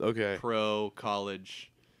it pro, college.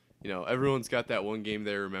 Everyone's got that one game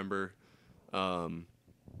they remember.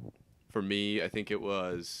 For me, I think it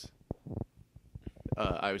was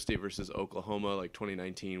Iowa State versus Oklahoma, like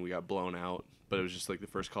 2019. We got blown out, but it was just like the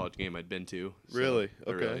first college game I'd been to. So really?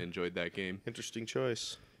 I really enjoyed that game. Interesting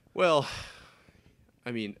choice. Well,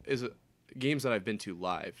 I mean, games that I've been to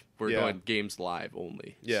live. We're going games live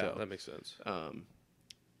only. Yeah, so, that makes sense.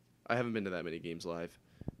 I haven't been to that many games live.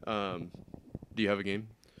 Do you have a game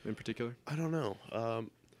in particular? I don't know.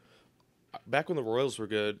 Back when the Royals were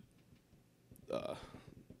good,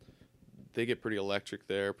 they get pretty electric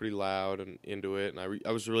there, pretty loud and into it. And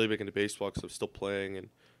I was really big into baseball because I was still playing in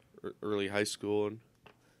early high school, and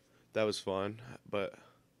that was fun. But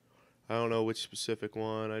I don't know which specific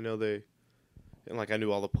one. I know I knew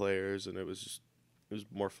all the players, and it was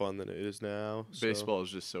more fun than it is now. So. Baseball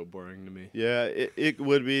is just so boring to me. Yeah, it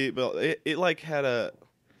would be, but it like had a.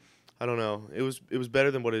 I don't know. It was better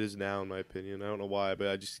than what it is now, in my opinion. I don't know why, but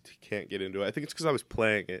I just can't get into it. I think it's because I was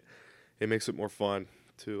playing it. It makes it more fun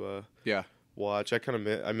to watch. I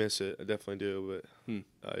miss it. I definitely do, but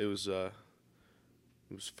it was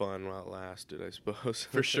fun while it lasted, I suppose.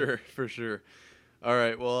 For sure. All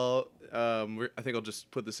right. Well, I think I'll just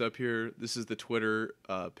put this up here. This is the Twitter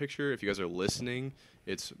picture. If you guys are listening,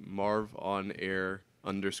 it's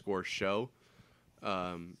MarvOnAir_show.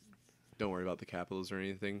 Don't worry about the capitals or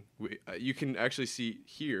anything. You can actually see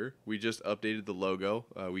here, we just updated the logo.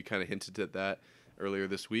 We kind of hinted at that earlier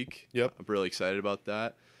this week. Yep. I'm really excited about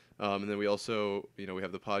that. And then we also, we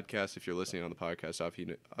have the podcast. If you're listening on the podcast,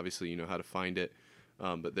 obviously you know how to find it.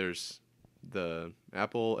 But there's the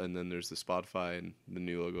Apple, and then there's the Spotify, and the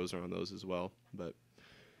new logos are on those as well. But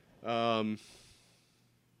I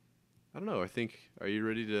don't know. Are you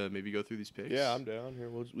ready to maybe go through these picks? Yeah, I'm down here.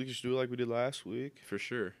 We can just do it like we did last week. For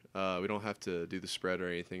sure. We don't have to do the spread or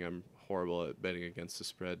anything. I'm horrible at betting against the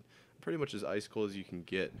spread. I'm pretty much as ice cold as you can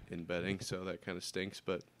get in betting, so that kind of stinks.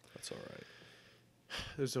 But that's all right.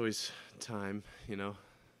 There's always time,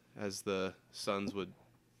 as the Suns would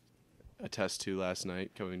attest to last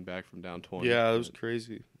night, coming back from down 20. Yeah, that was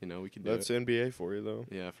crazy. We can do That's it. NBA for you, though.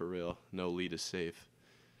 Yeah, for real. No lead is safe.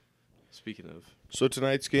 Speaking of. So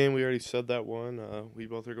tonight's game, we already said that one. We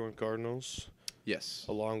both are going Cardinals. Yes.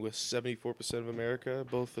 Along with 74% of America.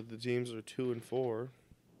 Both of the teams are 2-4.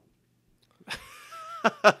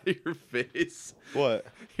 Your face. What?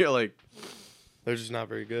 You're like. They're just not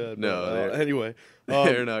very good. No. Anyway.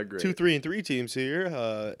 They're not great. 2, 3, and 3 teams here.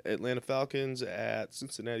 Atlanta Falcons at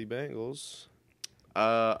Cincinnati Bengals.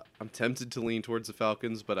 I'm tempted to lean towards the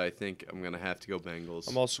Falcons, but I think I'm gonna have to go Bengals.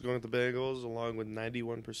 I'm also going with the Bengals, along with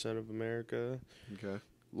 91% of America. Okay.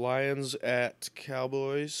 Lions at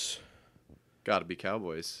Cowboys. Got to be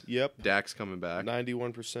Cowboys. Yep. Dak's coming back.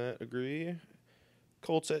 91% agree.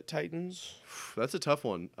 Colts at Titans. That's a tough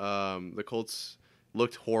one. The Colts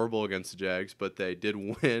looked horrible against the Jags, but they did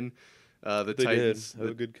win. The They Titans did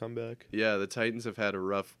have a good comeback. Yeah, the Titans have had a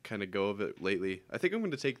rough kind of go of it lately. I think I'm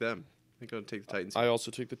going to take them. I think I'm going to take the Titans. I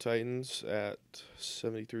also took the Titans at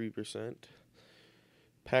 73%.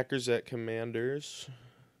 Packers at Commanders.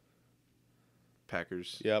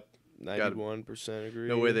 Packers. Yep. 91% agree.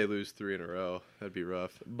 No way they lose 3 in a row. That'd be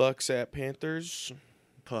rough. Bucks at Panthers.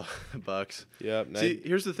 Bucks. Yep. See,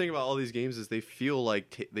 here's the thing about all these games is they feel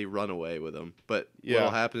like they run away with them. But Yeah.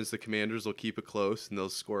 what'll happen is the Commanders will keep it close and they'll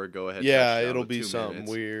score a go-ahead Yeah, touchdown it'll with be 2 something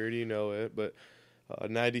minutes. weird, you know it. But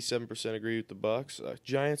 97% agree with the Bucks.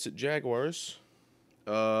 Giants at Jaguars.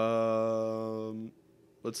 Let's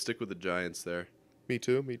stick with the Giants there. Me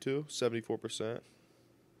too. 74%.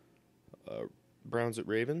 Browns at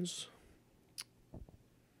Ravens.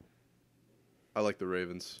 I like the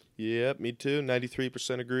Ravens. Yep, me too.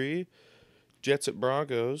 93% agree. Jets at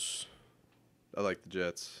Broncos. I like the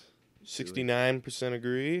Jets. 69%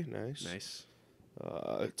 agree. Nice. Nice.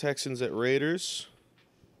 Texans at Raiders.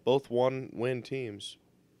 Both one-win teams.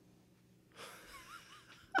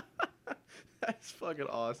 That's fucking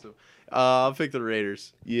awesome. I'll pick the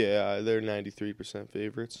Raiders. Yeah, they're 93%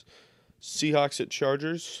 favorites. Seahawks at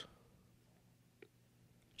Chargers.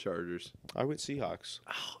 Chargers. I went Seahawks.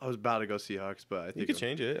 Oh, I was about to go Seahawks, but I think You could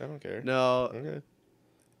change it. I don't care. No, Okay.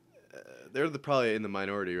 they're probably in the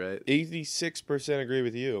minority, right? 86% agree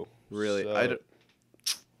with you. Really, So,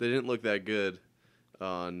 they didn't look that good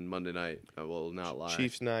on Monday night. I will not lie.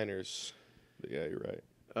 Chiefs Niners. Yeah, you're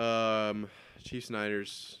right. Chiefs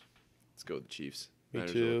Niners. Let's go with the Chiefs. Me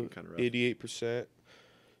Niners are too. looking kinda rough. 88%.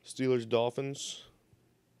 Steelers Dolphins.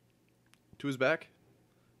 Tua's back.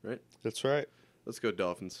 That's right. Let's go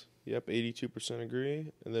Dolphins. Yep, 82%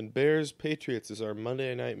 agree. And then Bears Patriots is our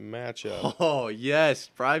Monday night matchup. Oh yes,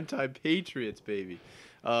 primetime Patriots, baby.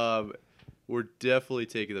 We're definitely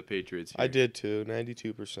taking the Patriots here. I did too.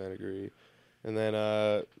 92% agree. And then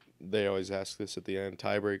they always ask this at the end.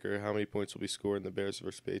 Tiebreaker, how many points will be scored in the Bears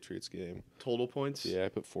versus Patriots game? Total points? Yeah, I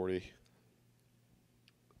put 40.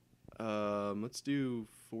 Let's do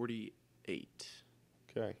 48.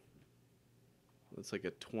 Okay. That's like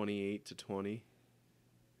a 28-20.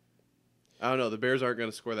 I don't know. The Bears aren't going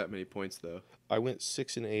to score that many points, though. I went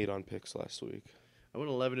 6-8 on picks last week. I went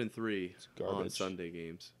 11-3 on Garbage. Sunday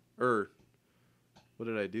games. What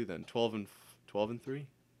did I do then? 12-3.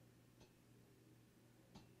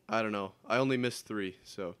 I don't know. I only missed 3,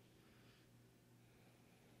 so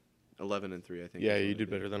 11-3. I think. Yeah, is what you I did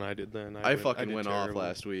better than I did then. I fucking did went off terrible.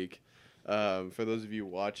 last week. For those of you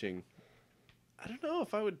watching, I don't know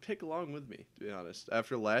if I would pick along with me, to be honest.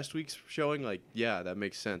 After last week's showing, yeah, that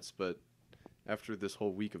makes sense. But after this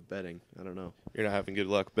whole week of betting, I don't know. You're not having good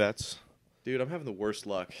luck bets. Dude, I'm having the worst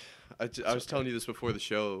luck. I was telling you this before the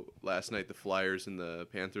show last night. The Flyers and the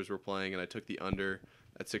Panthers were playing, and I took the under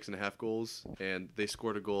at 6.5 goals, and they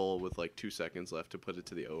scored a goal with 2 seconds left to put it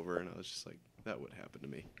to the over, and I was just like, that would happen to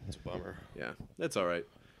me. It's a bummer. Yeah, that's all right.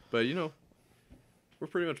 But, we're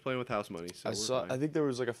pretty much playing with house money, so we're fine. I think there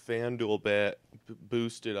was a FanDuel bet,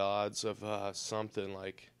 boosted odds of something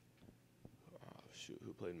like,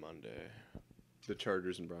 who played Monday? The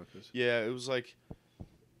Chargers and Broncos. Yeah, it was how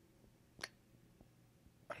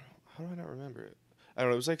do I not remember it? I don't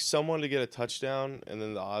know. It was someone to get a touchdown, and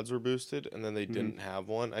then the odds were boosted, and then they didn't have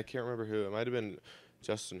one. I can't remember who. It might have been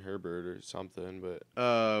Justin Herbert or something, but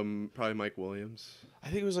Probably Mike Williams. I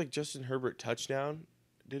think it was Justin Herbert touchdown.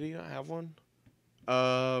 Did he not have one?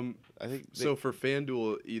 I think so. For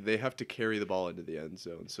FanDuel, they have to carry the ball into the end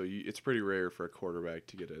zone, so it's pretty rare for a quarterback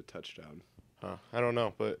to get a touchdown. I don't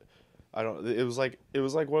know, but I don't. It was like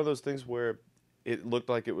one of those things where it looked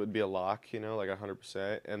like it would be a lock,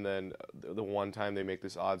 100%, and then the one time they make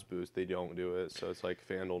this odds boost, they don't do it. So it's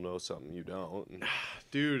FanDuel knows something you don't.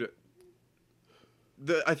 Dude,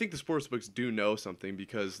 I think the sportsbooks do know something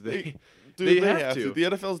because they have to. The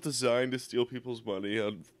NFL's designed to steal people's money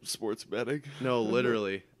on sports betting. No,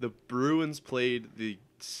 literally. The Bruins played the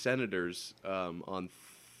Senators on,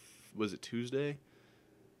 was it Tuesday?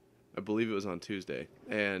 I believe it was on Tuesday.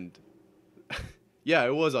 And, yeah,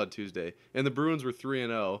 it was on Tuesday. And the Bruins were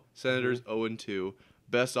 3-0. Senators 0-2.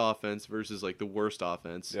 Best offense versus, the worst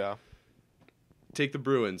offense. Yeah. Take the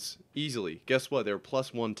Bruins easily. Guess what? They're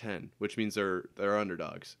plus 110, which means they're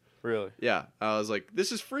underdogs. Really? Yeah. I was like,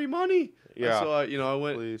 this is free money. Yeah. So, I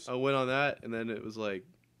went Please. I went on that, and then it was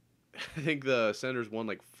I think the Senators won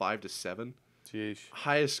like 5-7. Jeez.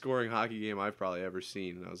 Highest scoring hockey game I've probably ever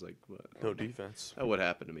seen. And I was like, what? No defense. What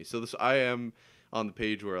happened to me? So I am on the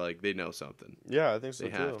page where like they know something. Yeah, I think so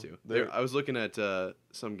They too. have to. I was looking at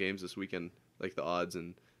some games this weekend, like the odds,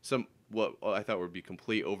 and some what I thought would be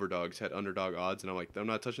complete overdogs had underdog odds, and I'm like, I'm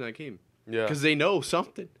not touching that game. Yeah. Because they know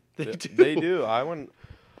something. They Yeah, do. They do. I don't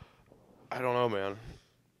know, man.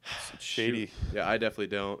 It's shady. Shoot. Yeah, I definitely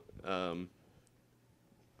don't.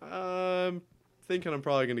 I'm thinking I'm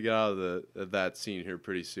probably gonna get out of that scene here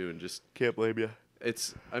pretty soon. Just Can't blame you.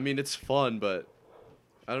 it's fun, but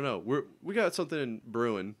I don't know. We got something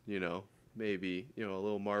brewing, maybe a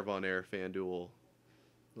little Marv on Air FanDuel.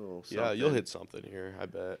 Little Yeah, something. you'll hit something here, I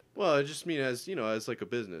bet. Well, I just mean as like a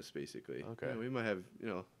business, basically. Okay. We might have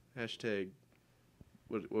hashtag.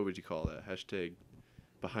 What would you call that? Hashtag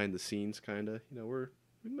behind the scenes, kind of.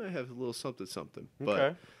 We might have a little something. But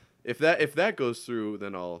Okay. if that goes through,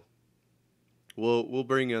 then we'll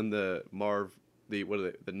bring in the Marv, the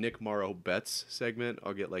Nick Morrow bets segment.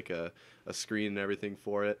 I'll get like a screen and everything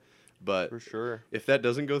for it. But For sure. if that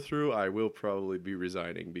doesn't go through, I will probably be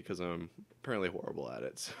resigning because I'm apparently horrible at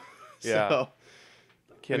it. Yeah. So,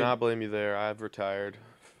 Cannot blame you there. I've retired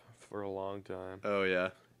for a long time. oh yeah.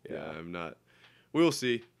 Yeah. I'm not. We'll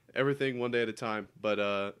see. Everything one day at a time.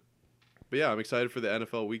 But yeah, I'm excited for the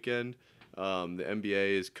NFL weekend. The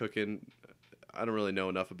NBA is cooking. I don't really know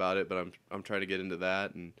enough about it, but I'm trying to get into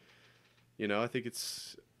that, and I think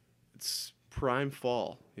it's prime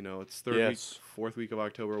fall. It's third week, fourth week of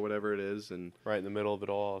October, whatever it is, and Right in the middle of it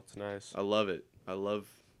all. It's nice. I love it. I love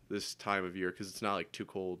this time of year because it's not like too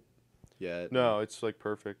cold yet. No, it's like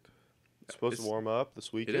perfect. It's supposed to warm up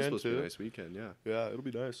this weekend, It is supposed too. to be a nice weekend, yeah. Yeah, it'll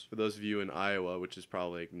be nice. For those of you in Iowa, which is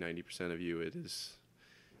probably like 90% of you, it's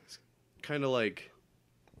kind of like,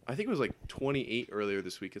 I think it was like 28 earlier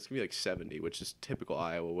this week. It's going to be like 70, which is typical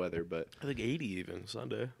Iowa weather. But I think 80 even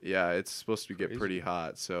Sunday. yeah, it's supposed to get Crazy. pretty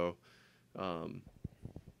hot. So,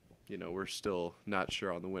 we're still not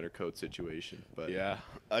sure on the winter coat situation. But Yeah,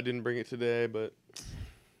 I didn't bring it today, but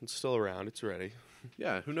it's still around. It's ready.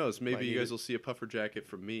 yeah, who knows? Maybe Might you need guys it. will see a puffer jacket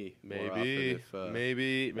from me. more often Maybe, if,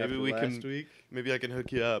 maybe after we last can. week. Maybe I can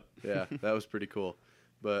hook you up. Yeah, that was pretty cool.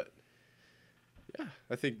 But yeah,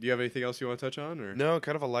 I think. Do you have anything else you want to touch on, or No,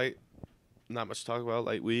 kind of a light. Not much to talk about.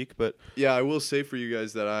 Light week, but Yeah, I will say for you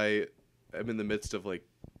guys that I am in the midst of like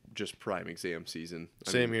just prime exam season.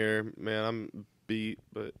 same here, man. I'm beat,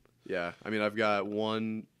 but Yeah, I've got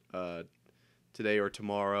one today or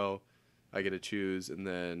tomorrow. I get to choose, and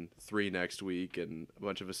then 3 next week, and a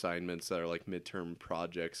bunch of assignments that are like midterm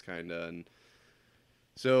projects, kind of. And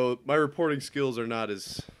so my reporting skills are not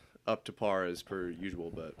as up to par as per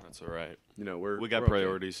usual, but that's all right. we We got we're okay.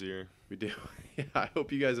 priorities here. We do. Yeah, I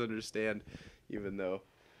hope you guys understand, even though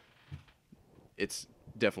it's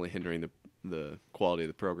definitely hindering the quality of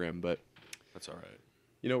the program. But That's all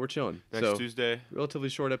right. we're chilling. Next so Tuesday, relatively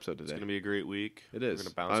short episode it's today. gonna be a great week. It is. We're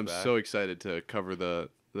gonna bounce I'm back. so excited to cover the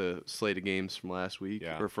slate of games from last week,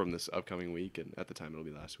 Yeah. or from this upcoming week, and at the time it'll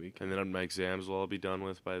be last week. And then my exams will all be done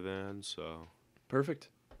with by then. So Perfect.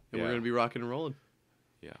 And we're Yeah. gonna be rocking and rolling.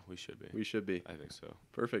 yeah, we should be. We should be. I think so.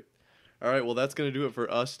 Perfect. All right. Well, that's gonna do it for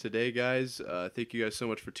us today, guys. Thank you guys so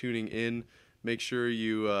much for tuning in. Make sure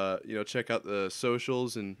you check out the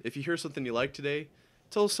socials, and if you hear something you like today,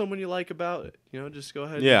 tell someone you like about it. Just go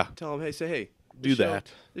ahead. Yeah. And tell them, hey, Do this show-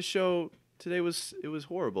 that. This show today was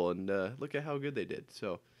horrible, and look at how good they did.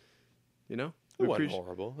 So, It we wasn't appreciate-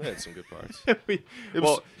 horrible. It had some good parts.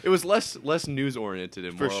 it was less news oriented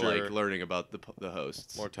and For more sure. like learning about the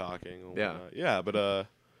hosts. More talking. And Yeah. whatnot. Yeah, but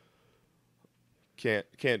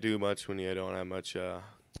can't do much when you don't have much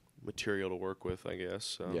material to work with, I guess.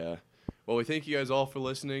 So. Yeah. Well, we thank you guys all for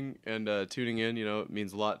listening and tuning in. It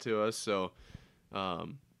means a lot to us. So,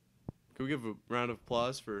 can we give a round of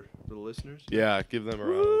applause for the listeners? Yeah, give them a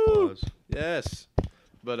round Woo! of applause. Yes.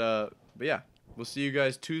 But yeah, we'll see you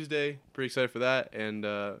guys Tuesday. Pretty excited for that, and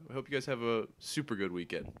I hope you guys have a super good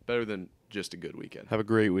weekend. Better than just a good weekend. Have a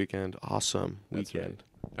great weekend. Awesome That's weekend.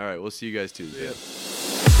 All right, we'll see you guys Tuesday. Yep.